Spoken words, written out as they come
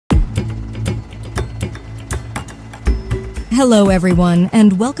Hello everyone,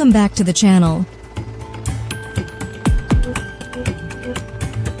 and welcome back to the channel.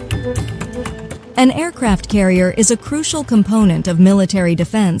 An aircraft carrier is a crucial component of military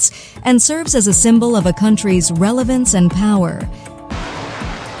defense and serves as a symbol of a country's relevance and power.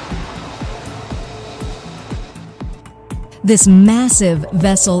 This massive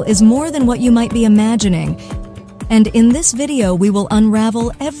vessel is more than what you might be imagining. And in this video, we will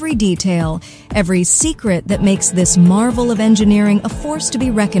unravel every detail, every secret that makes this marvel of engineering a force to be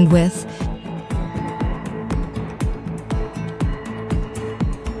reckoned with.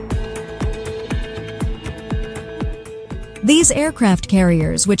 These aircraft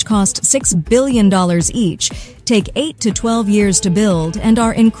carriers, which cost $6 billion each, take 8 to 12 years to build and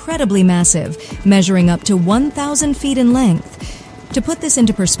are incredibly massive, measuring up to 1,000 feet in length. To put this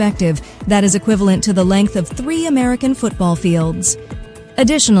into perspective, that is equivalent to the length of 3 American football fields.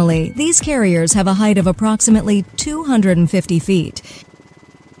 Additionally, these carriers have a height of approximately 250 feet.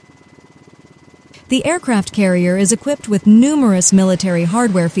 The aircraft carrier is equipped with numerous military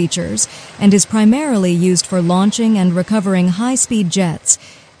hardware features and is primarily used for launching and recovering high-speed jets.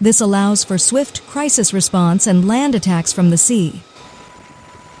 This allows for swift crisis response and land attacks from the sea.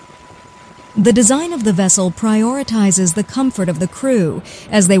 The design of the vessel prioritizes the comfort of the crew,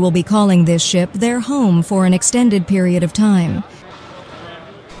 as they will be calling this ship their home for an extended period of time.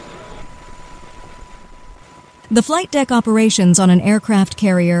 The flight deck operations on an aircraft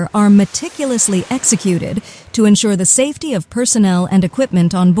carrier are meticulously executed to ensure the safety of personnel and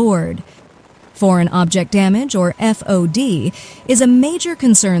equipment on board. Foreign object damage, or FOD, is a major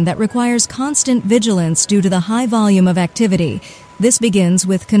concern that requires constant vigilance due to the high volume of activity. This begins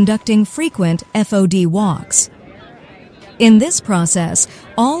with conducting frequent FOD walks. In this process,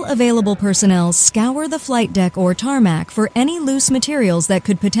 all available personnel scour the flight deck or tarmac for any loose materials that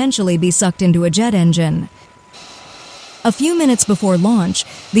could potentially be sucked into a jet engine. A few minutes before launch,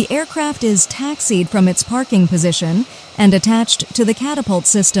 the aircraft is taxied from its parking position and attached to the catapult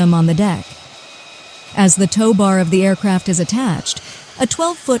system on the deck. As the tow bar of the aircraft is attached, a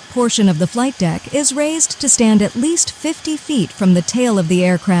 12-foot portion of the flight deck is raised to stand at least 50 feet from the tail of the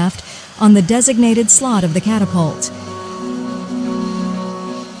aircraft on the designated slot of the catapult.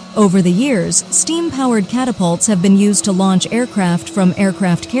 Over the years, steam-powered catapults have been used to launch aircraft from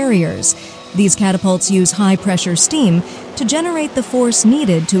aircraft carriers. These catapults use high-pressure steam to generate the force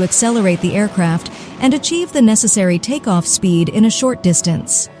needed to accelerate the aircraft and achieve the necessary takeoff speed in a short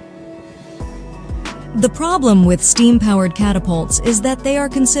distance. The problem with steam-powered catapults is that they are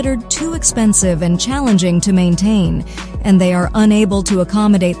considered too expensive and challenging to maintain, and they are unable to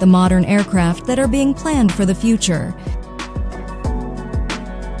accommodate the modern aircraft that are being planned for the future.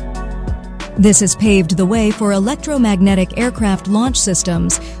 This has paved the way for electromagnetic aircraft launch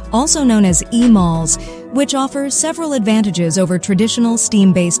systems, also known as EMALS, which offer several advantages over traditional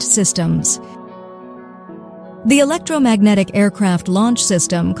steam-based systems. The electromagnetic aircraft launch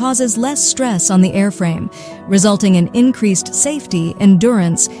system causes less stress on the airframe, resulting in increased safety,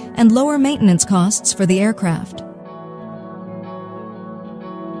 endurance, and lower maintenance costs for the aircraft.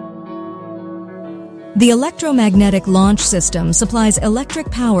 The electromagnetic launch system supplies electric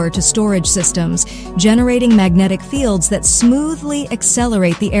power to storage systems, generating magnetic fields that smoothly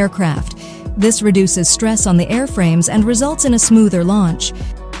accelerate the aircraft. This reduces stress on the airframes and results in a smoother launch.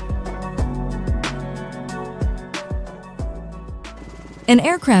 An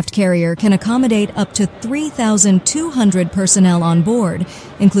aircraft carrier can accommodate up to 3,200 personnel on board,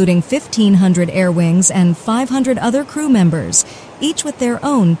 including 1,500 air wings and 500 other crew members, each with their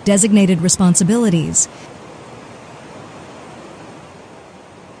own designated responsibilities.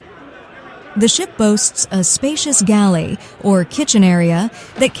 The ship boasts a spacious galley, or kitchen area,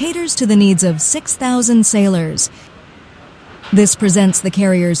 that caters to the needs of 6,000 sailors. This presents the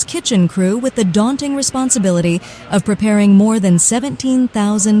carrier's kitchen crew with the daunting responsibility of preparing more than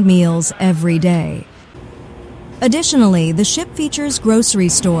 17,000 meals every day. Additionally, the ship features grocery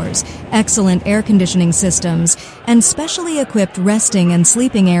stores, excellent air conditioning systems, and specially equipped resting and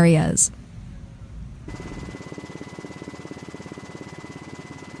sleeping areas.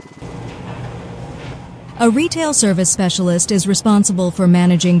 A retail service specialist is responsible for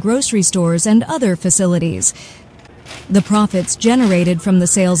managing grocery stores and other facilities. The profits generated from the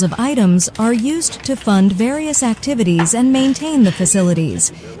sales of items are used to fund various activities and maintain the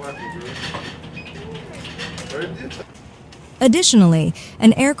facilities. Additionally,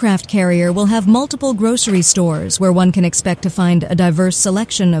 an aircraft carrier will have multiple grocery stores where one can expect to find a diverse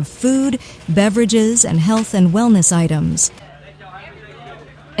selection of food, beverages, and health and wellness items.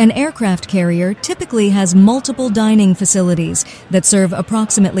 An aircraft carrier typically has multiple dining facilities that serve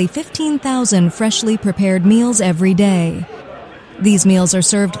approximately 15,000 freshly prepared meals every day. These meals are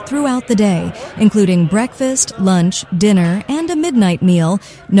served throughout the day, including breakfast, lunch, dinner, and a midnight meal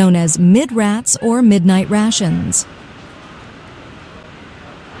known as mid-rats or midnight rations.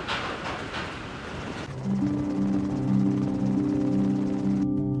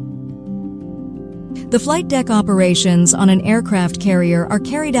 The flight deck operations on an aircraft carrier are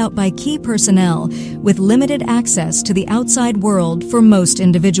carried out by key personnel with limited access to the outside world for most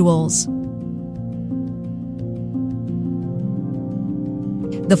individuals.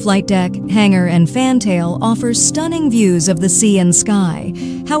 The flight deck, hangar, and fantail offer stunning views of the sea and sky.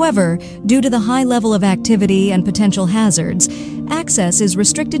 However, due to the high level of activity and potential hazards, access is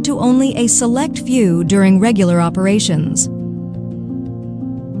restricted to only a select few during regular operations.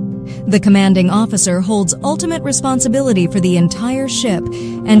 The commanding officer holds ultimate responsibility for the entire ship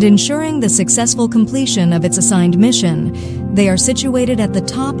and ensuring the successful completion of its assigned mission. They are situated at the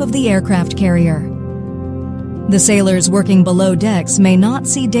top of the aircraft carrier. The sailors working below decks may not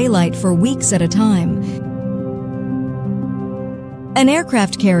see daylight for weeks at a time. An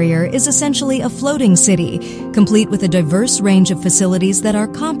aircraft carrier is essentially a floating city, complete with a diverse range of facilities that are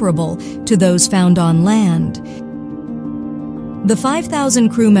comparable to those found on land. The 5,000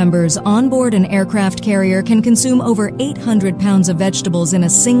 crew members on board an aircraft carrier can consume over 800 pounds of vegetables in a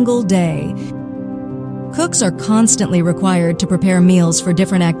single day. Cooks are constantly required to prepare meals for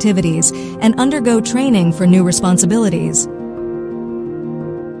different activities and undergo training for new responsibilities.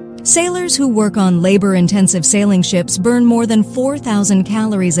 Sailors who work on labor-intensive sailing ships burn more than 4,000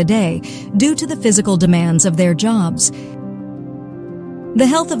 calories a day due to the physical demands of their jobs. The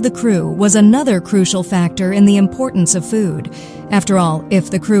health of the crew was another crucial factor in the importance of food. After all,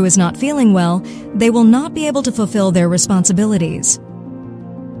 if the crew is not feeling well, they will not be able to fulfill their responsibilities.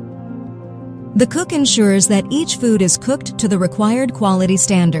 The cook ensures that each food is cooked to the required quality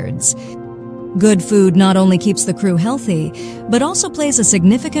standards. Good food not only keeps the crew healthy, but also plays a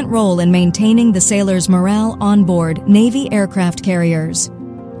significant role in maintaining the sailors' morale on board Navy aircraft carriers.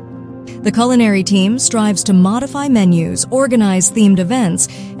 The culinary team strives to modify menus, organize themed events,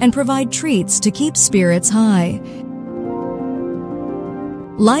 and provide treats to keep spirits high.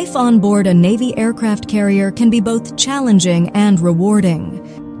 Life on board a Navy aircraft carrier can be both challenging and rewarding.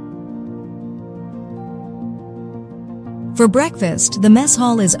 For breakfast, the mess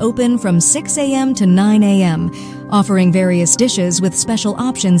hall is open from 6 a.m. to 9 a.m., offering various dishes with special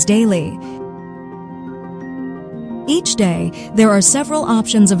options daily. Each day, there are several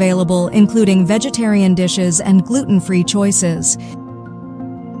options available, including vegetarian dishes and gluten-free choices.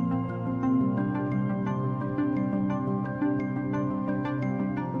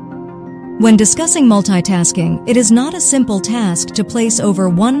 When discussing multitasking, it is not a simple task to place over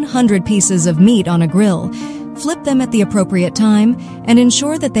 100 pieces of meat on a grill, flip them at the appropriate time, and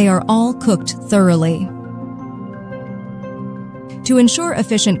ensure that they are all cooked thoroughly. To ensure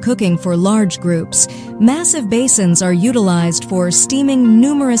efficient cooking for large groups, massive basins are utilized for steaming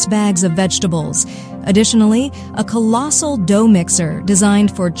numerous bags of vegetables. Additionally, a colossal dough mixer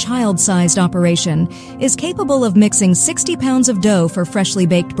designed for child-sized operation is capable of mixing 60 pounds of dough for freshly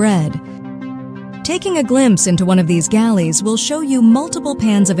baked bread. Taking a glimpse into one of these galleys will show you multiple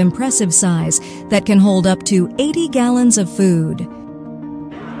pans of impressive size that can hold up to 80 gallons of food.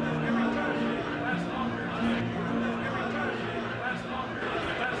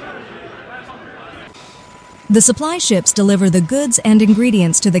 The supply ships deliver the goods and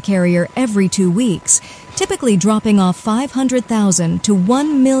ingredients to the carrier every 2 weeks, typically dropping off 500,000 to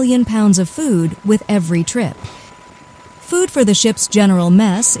 1 million pounds of food with every trip. Food for the ship's general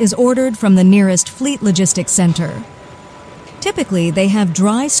mess is ordered from the nearest Fleet Logistics Center. Typically, they have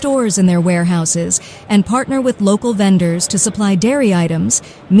dry stores in their warehouses and partner with local vendors to supply dairy items,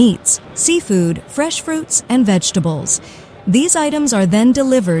 meats, seafood, fresh fruits, and vegetables. These items are then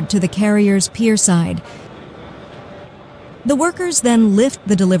delivered to the carrier's pier side. The workers then lift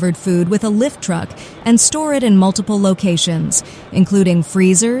the delivered food with a lift truck and store it in multiple locations, including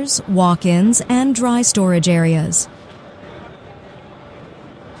freezers, walk-ins, and dry storage areas.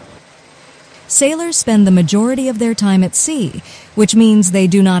 Sailors spend the majority of their time at sea, which means they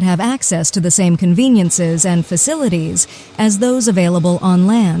do not have access to the same conveniences and facilities as those available on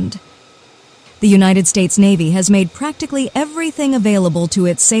land. The United States Navy has made practically everything available to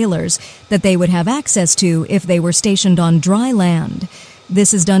its sailors that they would have access to if they were stationed on dry land.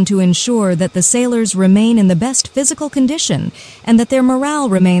 This is done to ensure that the sailors remain in the best physical condition and that their morale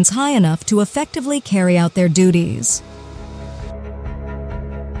remains high enough to effectively carry out their duties.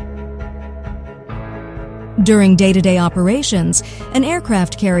 During day-to-day operations, an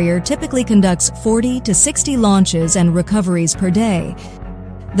aircraft carrier typically conducts 40 to 60 launches and recoveries per day.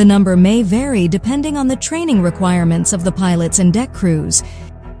 The number may vary depending on the training requirements of the pilots and deck crews.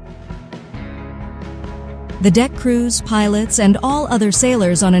 The deck crews, pilots, and all other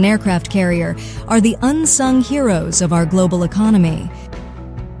sailors on an aircraft carrier are the unsung heroes of our global economy.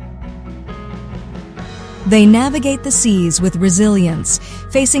 They navigate the seas with resilience,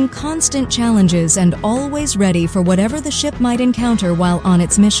 facing constant challenges and always ready for whatever the ship might encounter while on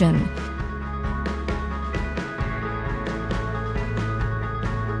its mission.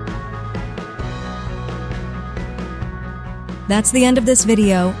 That's the end of this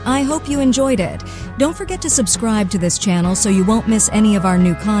video. I hope you enjoyed it. Don't forget to subscribe to this channel so you won't miss any of our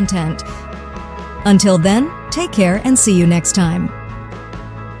new content. Until then, take care and see you next time.